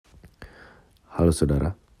Halo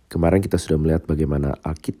saudara, kemarin kita sudah melihat bagaimana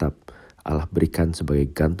Alkitab Allah berikan sebagai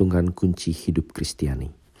gantungan kunci hidup Kristiani.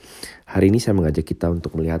 Hari ini saya mengajak kita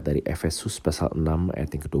untuk melihat dari Efesus pasal 6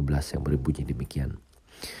 ayat yang ke-12 yang berbunyi demikian.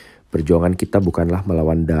 Perjuangan kita bukanlah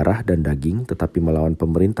melawan darah dan daging, tetapi melawan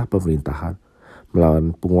pemerintah-pemerintahan,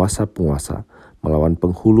 melawan penguasa-penguasa, melawan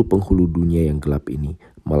penghulu-penghulu dunia yang gelap ini,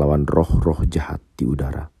 melawan roh-roh jahat di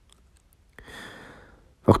udara.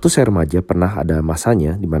 Waktu saya remaja pernah ada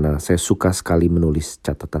masanya di mana saya suka sekali menulis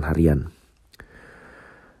catatan harian.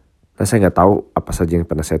 Nah, saya nggak tahu apa saja yang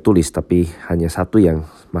pernah saya tulis, tapi hanya satu yang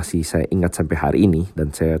masih saya ingat sampai hari ini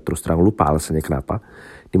dan saya terus terang lupa alasannya kenapa.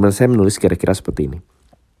 Di mana saya menulis kira-kira seperti ini.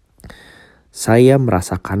 Saya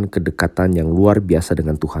merasakan kedekatan yang luar biasa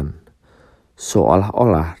dengan Tuhan.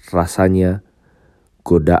 Seolah-olah rasanya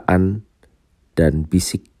godaan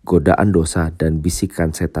dosa dan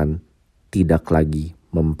bisikan setan tidak lagi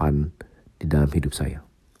mempan di dalam hidup saya.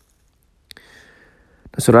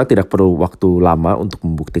 Nah, saudara tidak perlu waktu lama untuk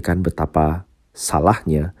membuktikan betapa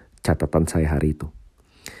salahnya catatan saya hari itu.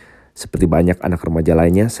 Seperti banyak anak remaja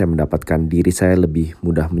lainnya, saya mendapatkan diri saya lebih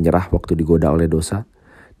mudah menyerah waktu digoda oleh dosa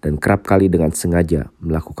dan kerap kali dengan sengaja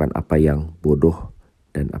melakukan apa yang bodoh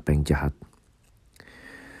dan apa yang jahat.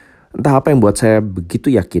 Entah apa yang membuat saya begitu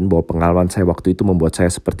yakin bahwa pengalaman saya waktu itu membuat saya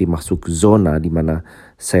seperti masuk zona di mana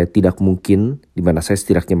saya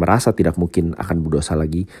setidaknya merasa tidak mungkin akan berdosa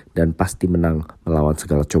lagi dan pasti menang melawan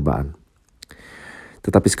segala cobaan.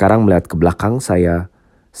 Tetapi sekarang melihat ke belakang, saya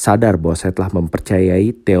sadar bahwa saya telah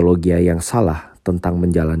mempercayai teologi yang salah tentang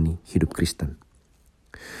menjalani hidup Kristen.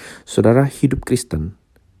 Saudara, hidup Kristen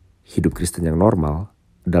yang normal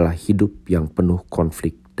adalah hidup yang penuh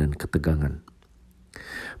konflik dan ketegangan.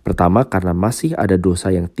 Pertama, karena masih ada dosa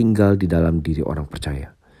yang tinggal di dalam diri orang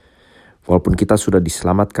percaya. Walaupun kita sudah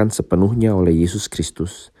diselamatkan sepenuhnya oleh Yesus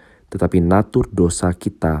Kristus, tetapi natur dosa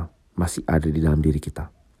kita masih ada di dalam diri kita.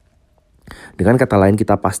 Dengan kata lain,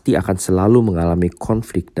 kita pasti akan selalu mengalami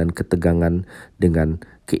konflik dan ketegangan dengan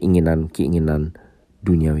keinginan-keinginan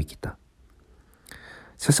duniawi kita.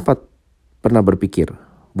 Saya sempat pernah berpikir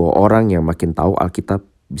bahwa orang yang makin tahu Alkitab,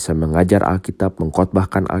 bisa mengajar Alkitab,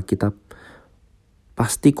 mengkhotbahkan Alkitab,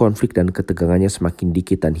 pasti konflik dan ketegangannya semakin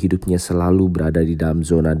dikit dan hidupnya selalu berada di dalam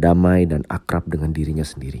zona damai dan akrab dengan dirinya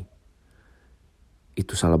sendiri.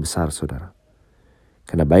 Itu salah besar, saudara.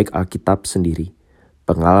 Karena baik Alkitab sendiri,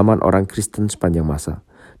 pengalaman orang Kristen sepanjang masa,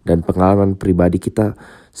 dan pengalaman pribadi kita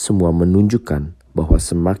semua menunjukkan bahwa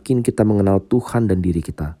semakin kita mengenal Tuhan dan diri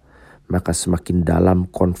kita, maka semakin dalam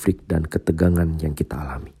konflik dan ketegangan yang kita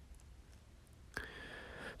alami.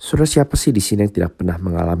 Saudara, siapa sih di sini yang tidak pernah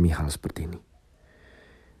mengalami hal seperti ini?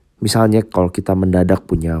 Misalnya kalau kita mendadak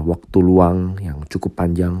punya waktu luang yang cukup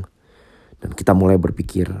panjang dan kita mulai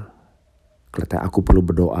berpikir, kelihatannya aku perlu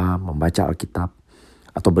berdoa, membaca Alkitab,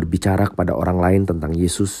 atau berbicara kepada orang lain tentang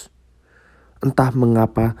Yesus. Entah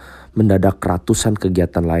mengapa mendadak ratusan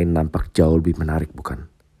kegiatan lain nampak jauh lebih menarik, bukan?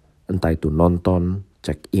 Entah itu nonton,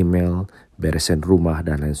 cek email, beresin rumah,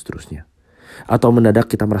 dan lain seterusnya. Atau mendadak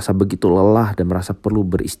kita merasa begitu lelah dan merasa perlu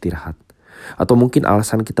beristirahat. Atau mungkin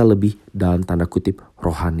alasan kita lebih dalam tanda kutip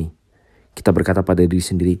rohani. Kita berkata pada diri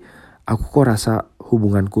sendiri, aku kok rasa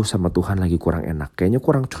hubunganku sama Tuhan lagi kurang enak. Kayaknya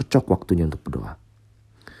kurang cocok waktunya untuk berdoa.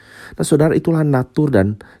 Nah, saudara, itulah natur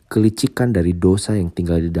dan kelicikan dari dosa yang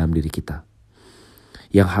tinggal di dalam diri kita.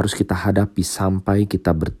 Yang harus kita hadapi sampai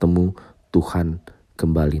kita bertemu Tuhan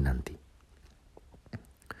kembali nanti.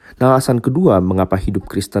 Nah, alasan kedua mengapa hidup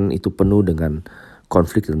Kristen itu penuh dengan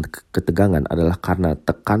konflik dan ketegangan adalah karena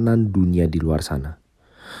tekanan dunia di luar sana.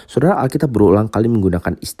 Saudara, Alkitab berulang kali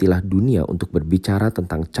menggunakan istilah dunia untuk berbicara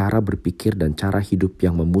tentang cara berpikir dan cara hidup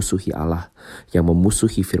yang memusuhi Allah, yang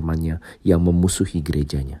memusuhi firman-Nya, yang memusuhi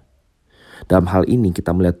gerejanya. Dalam hal ini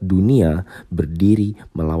kita melihat dunia berdiri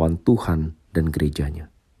melawan Tuhan dan gerejanya.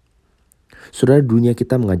 Saudara, dunia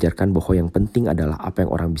kita mengajarkan bahwa yang penting adalah apa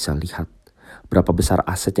yang orang bisa lihat, berapa besar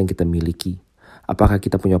aset yang kita miliki, apakah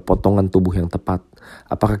kita punya potongan tubuh yang tepat,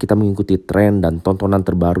 apakah kita mengikuti tren dan tontonan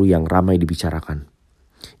terbaru yang ramai dibicarakan.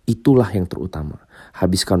 Itulah yang terutama.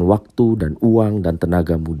 Habiskan waktu dan uang dan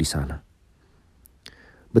tenagamu di sana.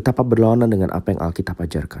 Betapa berlawanan dengan apa yang Alkitab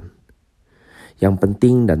ajarkan. Yang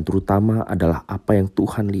penting dan terutama adalah apa yang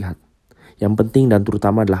Tuhan lihat. Yang penting dan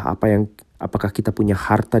terutama adalah apakah kita punya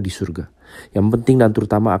harta di surga. Yang penting dan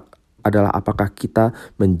terutama adalah apakah kita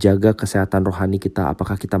menjaga kesehatan rohani kita,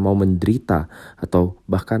 apakah kita mau menderita atau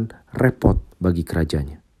bahkan repot bagi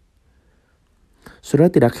kerajaannya.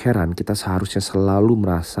 Saudara, tidak heran kita seharusnya selalu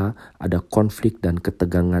merasa ada konflik dan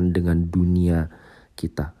ketegangan dengan dunia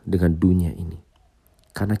kita, dengan dunia ini.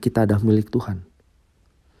 Karena kita adalah milik Tuhan.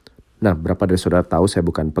 Nah, berapa dari saudara tahu saya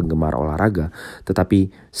bukan penggemar olahraga, tetapi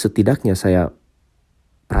setidaknya saya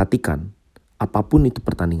Perhatikan, apapun itu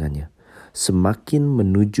pertandingannya, semakin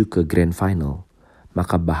menuju ke grand final,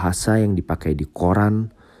 maka bahasa yang dipakai di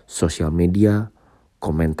koran, sosial media,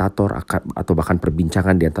 komentator atau bahkan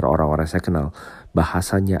perbincangan di antara orang-orang saya kenal,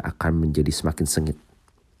 bahasanya akan menjadi semakin sengit.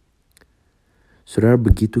 Saudara,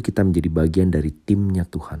 begitu kita menjadi bagian dari timnya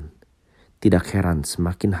Tuhan, tidak heran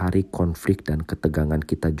semakin hari konflik dan ketegangan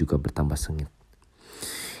kita juga bertambah sengit.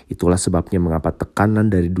 Itulah sebabnya mengapa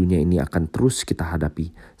tekanan dari dunia ini akan terus kita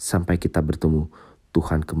hadapi sampai kita bertemu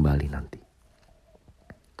Tuhan kembali nanti.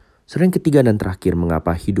 Saudara, yang ketiga dan terakhir,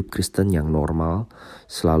 mengapa hidup Kristen yang normal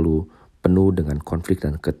selalu penuh dengan konflik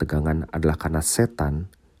dan ketegangan adalah karena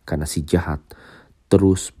setan, karena si jahat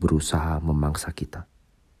terus berusaha memangsa kita.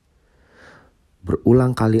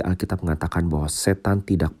 Berulang kali Alkitab mengatakan bahwa setan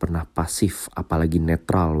tidak pernah pasif apalagi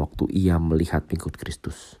netral waktu ia melihat pengikut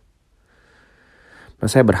Kristus. Nah,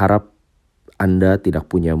 saya berharap Anda tidak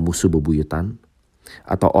punya musuh bebuyutan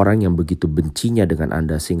atau orang yang begitu bencinya dengan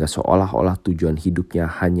Anda sehingga seolah-olah tujuan hidupnya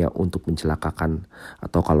hanya untuk mencelakakan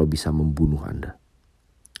atau kalau bisa membunuh Anda.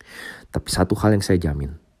 Tapi satu hal yang saya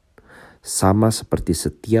jamin, sama seperti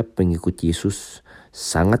setiap pengikut Yesus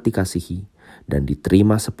sangat dikasihi dan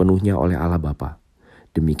diterima sepenuhnya oleh Allah Bapa,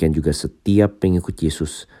 demikian juga setiap pengikut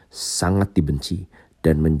Yesus sangat dibenci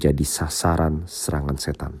dan menjadi sasaran serangan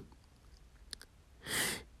setan.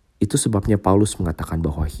 Itu sebabnya Paulus mengatakan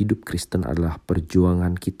bahwa hidup Kristen adalah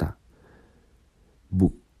perjuangan kita.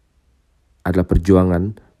 Adalah perjuangan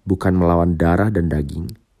bukan melawan darah dan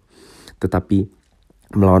daging, tetapi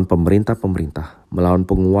melawan pemerintah-pemerintah, melawan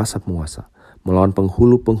penguasa-penguasa, melawan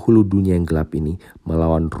penghulu-penghulu dunia yang gelap ini,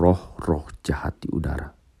 melawan roh-roh jahat di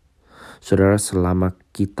udara. Saudara, selama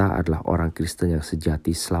kita adalah orang Kristen yang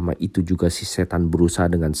sejati, selama itu juga si setan berusaha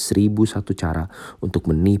dengan 1001 cara untuk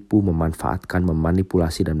menipu, memanfaatkan,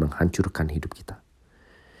 memanipulasi, dan menghancurkan hidup kita.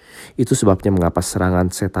 Itu sebabnya mengapa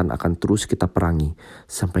serangan setan akan terus kita perangi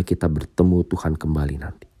sampai kita bertemu Tuhan kembali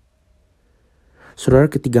nanti. Saudara,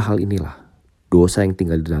 ketiga hal inilah, dosa yang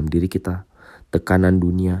tinggal di dalam diri kita, tekanan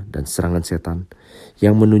dunia, dan serangan setan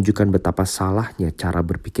yang menunjukkan betapa salahnya cara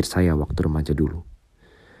berpikir saya waktu remaja dulu.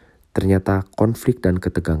 Ternyata konflik dan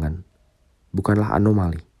ketegangan bukanlah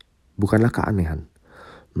anomali, bukanlah keanehan,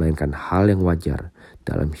 melainkan hal yang wajar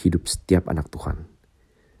dalam hidup setiap anak Tuhan.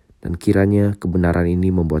 Dan kiranya kebenaran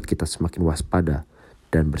ini membuat kita semakin waspada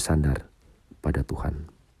dan bersandar pada Tuhan.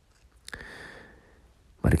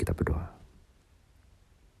 Mari kita berdoa.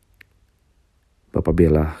 Bapa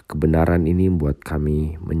biarlah kebenaran ini membuat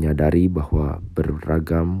kami menyadari bahwa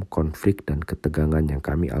beragam konflik dan ketegangan yang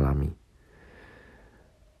kami alami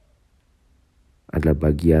adalah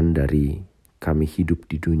bagian dari kami hidup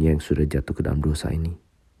di dunia yang sudah jatuh ke dalam dosa ini.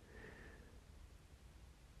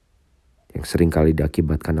 Yang seringkali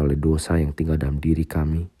diakibatkan oleh dosa yang tinggal dalam diri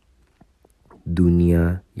kami.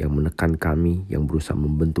 Dunia yang menekan kami, yang berusaha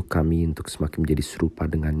membentuk kami untuk semakin menjadi serupa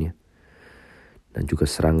dengannya. Dan juga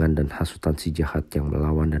serangan dan hasutan si jahat yang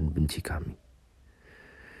melawan dan benci kami.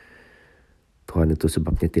 Tuhan, itu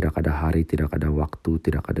sebabnya tidak ada hari, tidak ada waktu,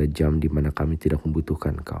 tidak ada jam di mana kami tidak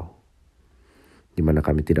membutuhkan Kau. Di mana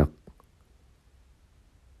kami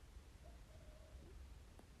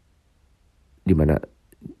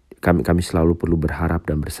kami selalu perlu berharap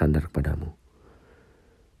dan bersandar kepadamu.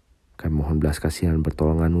 Kami mohon belas kasihan dan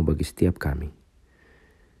pertolongan-Mu bagi setiap kami.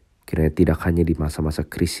 Kiranya tidak hanya di masa-masa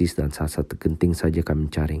krisis dan saat-saat tergenting saja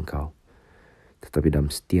kami mencari Engkau, tetapi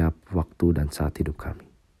dalam setiap waktu dan saat hidup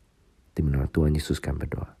kami. Di nama Tuhan Yesus kami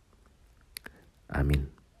berdoa.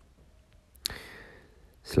 Amin.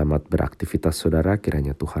 Selamat beraktivitas saudara,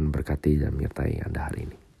 kiranya Tuhan berkati dan menyertai Anda hari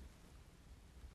ini.